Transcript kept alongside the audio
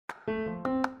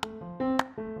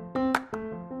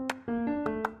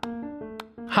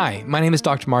Hi, my name is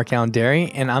Dr. Mark Allen Derry,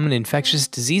 and I'm an infectious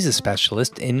diseases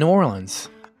specialist in New Orleans.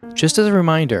 Just as a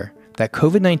reminder that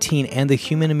COVID-19 and the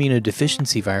human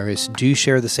immunodeficiency virus do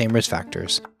share the same risk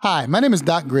factors. Hi, my name is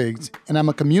Doc Griggs, and I'm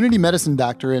a community medicine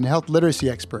doctor and health literacy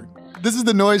expert. This is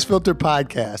the Noise Filter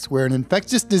Podcast, where an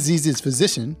infectious diseases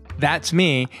physician, That's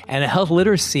me, and a health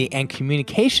literacy and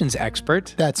communications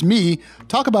expert, that's me,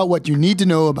 talk about what you need to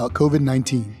know about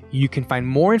COVID-19. You can find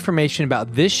more information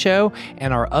about this show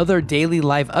and our other daily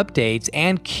live updates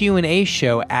and Q&A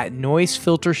show at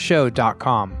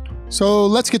noisefiltershow.com. So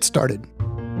let's get started.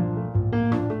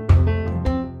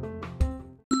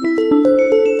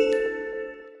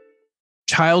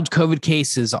 Child COVID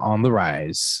cases on the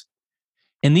rise.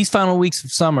 In these final weeks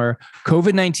of summer,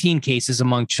 COVID-19 cases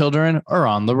among children are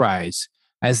on the rise.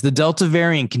 As the Delta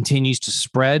variant continues to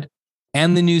spread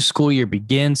and the new school year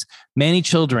begins, many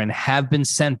children have been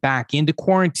sent back into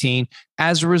quarantine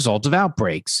as a result of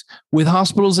outbreaks, with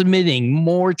hospitals admitting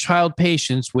more child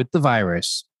patients with the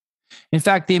virus. In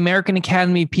fact, the American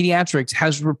Academy of Pediatrics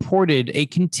has reported a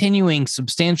continuing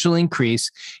substantial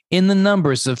increase in the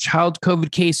numbers of child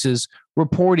COVID cases,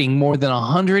 reporting more than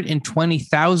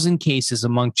 120,000 cases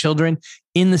among children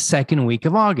in the second week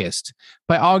of August.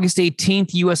 By August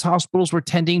 18th, U.S. hospitals were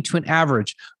tending to an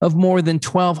average of more than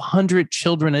 1,200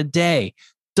 children a day,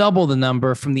 double the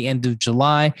number from the end of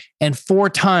July and 4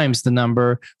 times the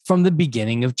number from the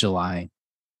beginning of July.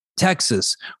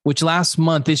 Texas, which last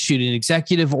month issued an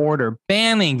executive order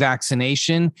banning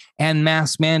vaccination and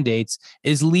mask mandates,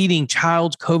 is leading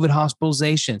child COVID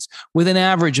hospitalizations with an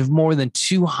average of more than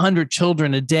 200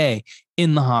 children a day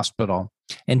in the hospital.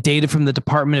 And data from the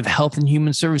Department of Health and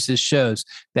Human Services shows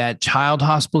that child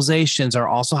hospitalizations are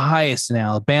also highest in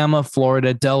Alabama,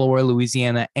 Florida, Delaware,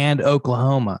 Louisiana, and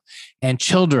Oklahoma. And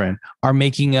children are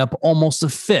making up almost a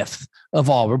fifth of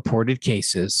all reported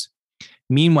cases.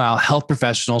 Meanwhile, health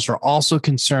professionals are also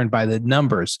concerned by the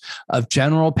numbers of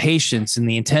general patients in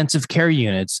the intensive care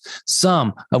units,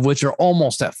 some of which are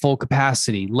almost at full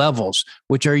capacity levels,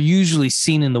 which are usually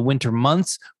seen in the winter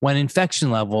months when infection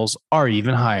levels are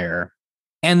even higher.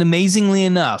 And amazingly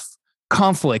enough,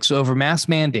 conflicts over mask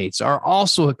mandates are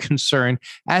also a concern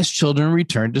as children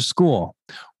return to school.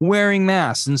 Wearing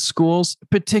masks in schools,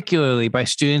 particularly by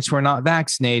students who are not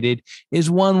vaccinated, is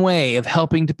one way of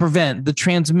helping to prevent the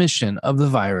transmission of the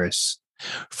virus.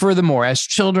 Furthermore, as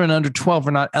children under 12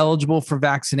 are not eligible for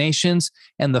vaccinations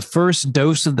and the first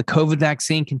dose of the COVID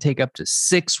vaccine can take up to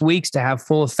 6 weeks to have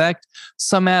full effect,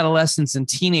 some adolescents and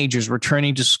teenagers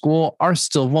returning to school are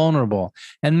still vulnerable,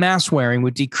 and mask wearing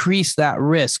would decrease that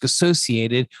risk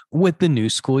associated with the new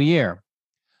school year.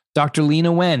 Dr.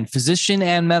 Lena Wen, physician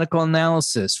and medical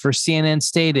analysis for CNN,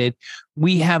 stated,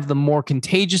 "We have the more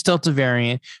contagious Delta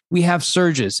variant, we have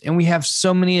surges, and we have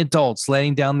so many adults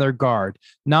letting down their guard,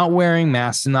 not wearing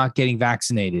masks and not getting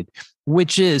vaccinated,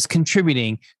 which is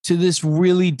contributing to this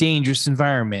really dangerous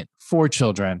environment for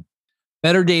children."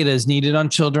 Better data is needed on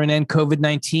children and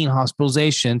COVID-19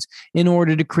 hospitalizations in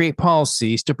order to create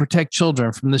policies to protect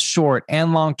children from the short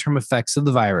and long-term effects of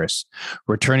the virus.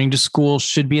 Returning to school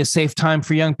should be a safe time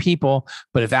for young people,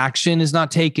 but if action is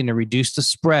not taken to reduce the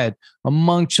spread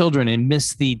among children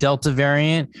amidst the Delta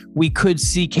variant, we could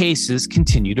see cases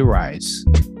continue to rise.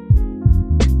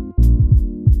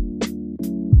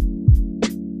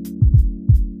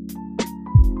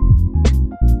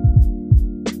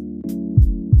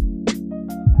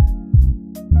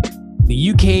 The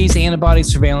UK's antibody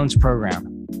surveillance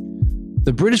program.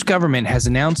 The British government has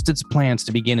announced its plans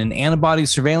to begin an antibody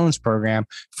surveillance program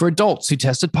for adults who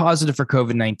tested positive for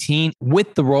COVID-19,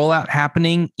 with the rollout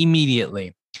happening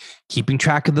immediately. Keeping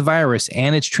track of the virus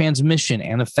and its transmission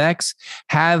and effects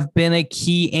have been a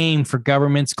key aim for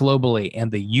governments globally,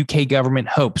 and the UK government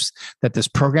hopes that this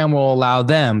program will allow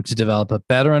them to develop a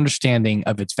better understanding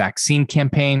of its vaccine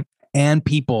campaign and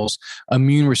people's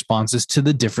immune responses to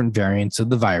the different variants of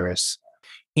the virus.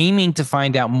 Aiming to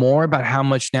find out more about how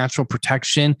much natural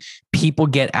protection people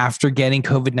get after getting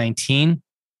COVID-19,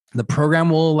 the program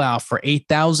will allow for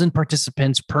 8,000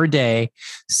 participants per day,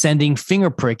 sending finger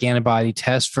prick antibody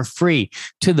tests for free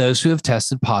to those who have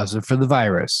tested positive for the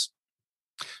virus.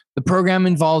 The program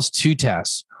involves 2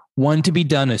 tests. One to be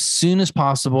done as soon as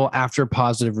possible after a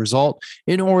positive result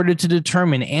in order to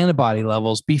determine antibody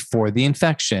levels before the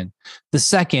infection. The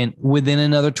second, within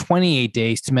another 28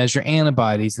 days to measure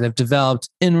antibodies that have developed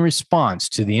in response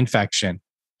to the infection.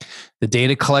 The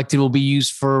data collected will be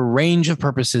used for a range of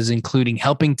purposes, including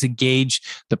helping to gauge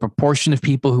the proportion of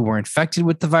people who were infected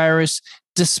with the virus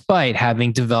despite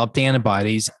having developed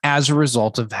antibodies as a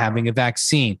result of having a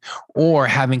vaccine or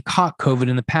having caught COVID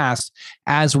in the past,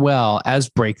 as well as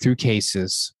breakthrough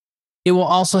cases. It will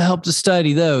also help to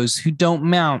study those who don't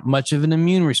mount much of an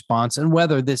immune response and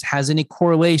whether this has any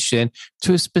correlation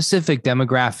to a specific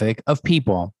demographic of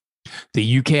people.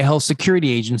 The UK Health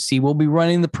Security Agency will be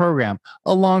running the program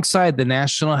alongside the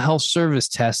National Health Service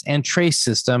Test and Trace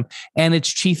System, and its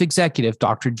chief executive,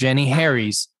 Dr. Jenny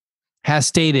Harries, has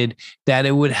stated that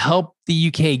it would help the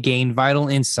UK gain vital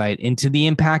insight into the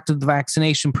impact of the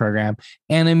vaccination program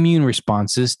and immune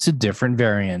responses to different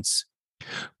variants.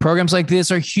 Programs like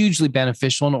this are hugely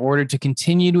beneficial in order to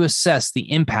continue to assess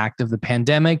the impact of the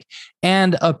pandemic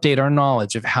and update our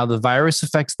knowledge of how the virus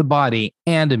affects the body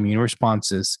and immune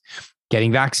responses.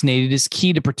 Getting vaccinated is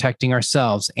key to protecting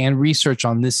ourselves, and research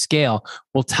on this scale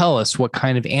will tell us what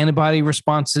kind of antibody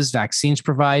responses vaccines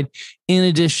provide, in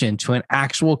addition to an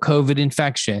actual COVID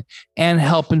infection, and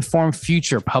help inform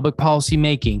future public policy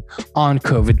making on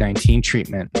COVID-19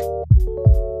 treatment.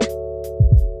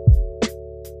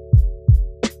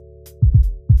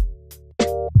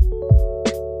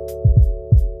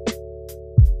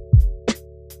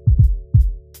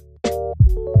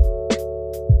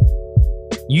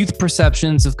 Youth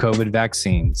perceptions of COVID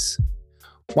vaccines.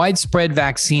 Widespread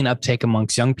vaccine uptake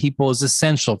amongst young people is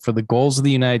essential for the goals of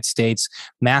the United States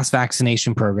mass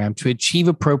vaccination program to achieve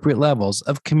appropriate levels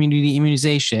of community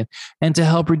immunization and to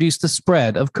help reduce the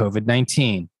spread of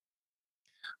COVID-19.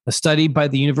 A study by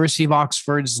the University of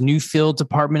Oxford's Nuffield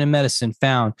Department of Medicine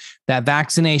found that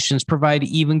vaccinations provide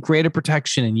even greater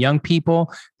protection in young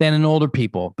people than in older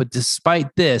people. But despite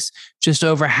this, just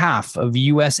over half of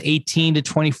U.S. 18 to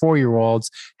 24-year-olds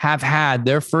have had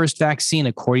their first vaccine,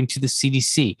 according to the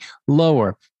CDC,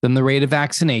 lower than the rate of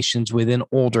vaccinations within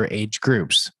older age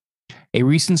groups. A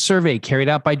recent survey carried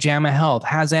out by JAMA Health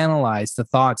has analyzed the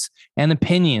thoughts and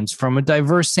opinions from a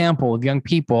diverse sample of young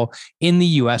people in the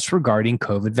U.S. regarding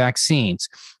COVID vaccines,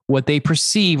 what they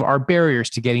perceive are barriers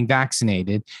to getting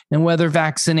vaccinated, and whether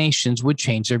vaccinations would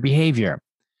change their behavior.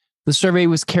 The survey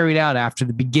was carried out after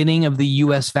the beginning of the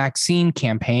U.S. vaccine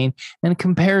campaign and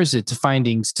compares it to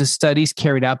findings to studies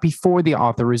carried out before the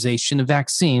authorization of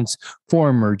vaccines for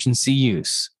emergency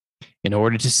use, in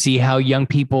order to see how young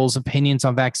people's opinions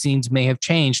on vaccines may have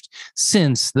changed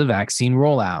since the vaccine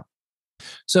rollout.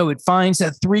 So it finds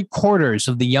that 3/4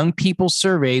 of the young people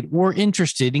surveyed were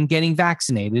interested in getting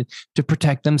vaccinated to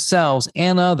protect themselves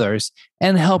and others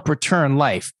and help return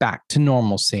life back to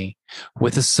normalcy,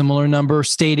 with a similar number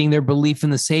stating their belief in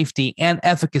the safety and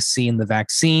efficacy in the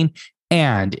vaccine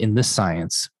and in the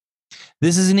science.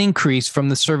 This is an increase from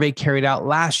the survey carried out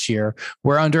last year,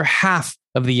 where under half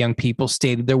of the young people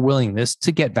stated their willingness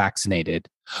to get vaccinated.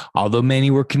 Although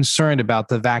many were concerned about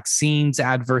the vaccine's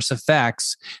adverse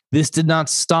effects, this did not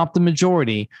stop the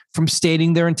majority from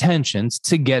stating their intentions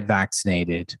to get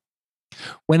vaccinated.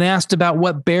 When asked about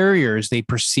what barriers they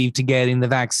perceived to getting the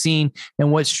vaccine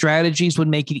and what strategies would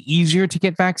make it easier to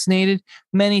get vaccinated,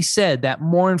 many said that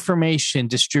more information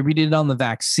distributed on the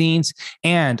vaccines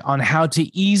and on how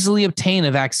to easily obtain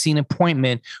a vaccine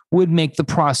appointment would make the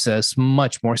process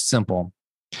much more simple.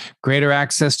 Greater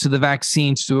access to the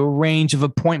vaccines through a range of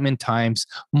appointment times,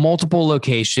 multiple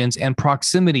locations, and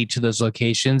proximity to those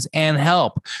locations, and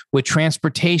help with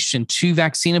transportation to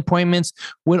vaccine appointments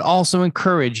would also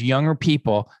encourage younger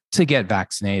people to get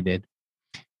vaccinated.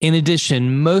 In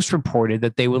addition, most reported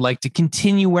that they would like to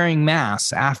continue wearing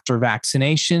masks after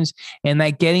vaccinations and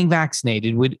that getting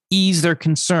vaccinated would ease their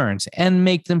concerns and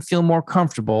make them feel more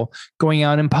comfortable going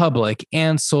out in public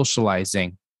and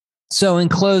socializing. So in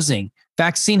closing,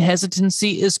 vaccine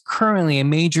hesitancy is currently a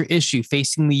major issue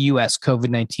facing the U.S.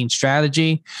 COVID-19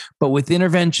 strategy, but with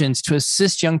interventions to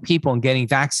assist young people in getting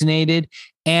vaccinated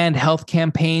and health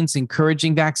campaigns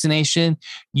encouraging vaccination,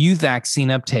 youth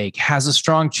vaccine uptake has a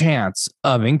strong chance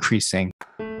of increasing.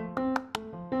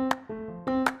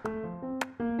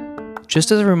 Just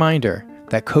as a reminder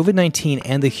that COVID-19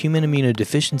 and the human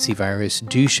immunodeficiency virus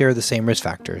do share the same risk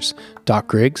factors. Doc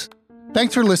Griggs?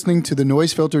 Thanks for listening to the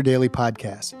Noise Filter Daily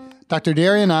Podcast. Dr.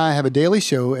 Derry and I have a daily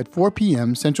show at 4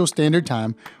 p.m. Central Standard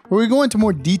Time where we go into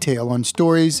more detail on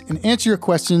stories and answer your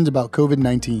questions about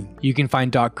COVID-19. You can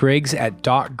find Doc Griggs at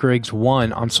Doc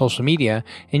Griggs1 on social media,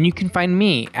 and you can find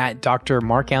me at Dr.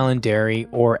 Mark Allen Derry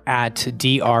or at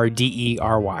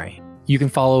DRDERY. You can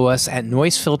follow us at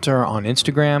Noise Filter on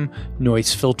Instagram,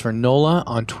 Noise Filter NOLA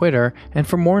on Twitter, and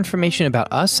for more information about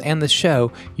us and the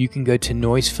show, you can go to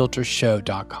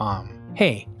noisefiltershow.com.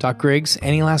 Hey, Doc Griggs,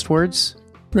 any last words?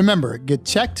 Remember, get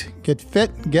checked, get fit,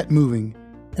 get moving.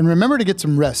 And remember to get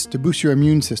some rest to boost your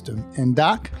immune system. And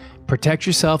Doc? Protect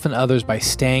yourself and others by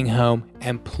staying home,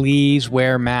 and please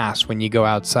wear masks when you go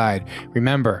outside.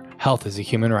 Remember, health is a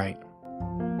human right.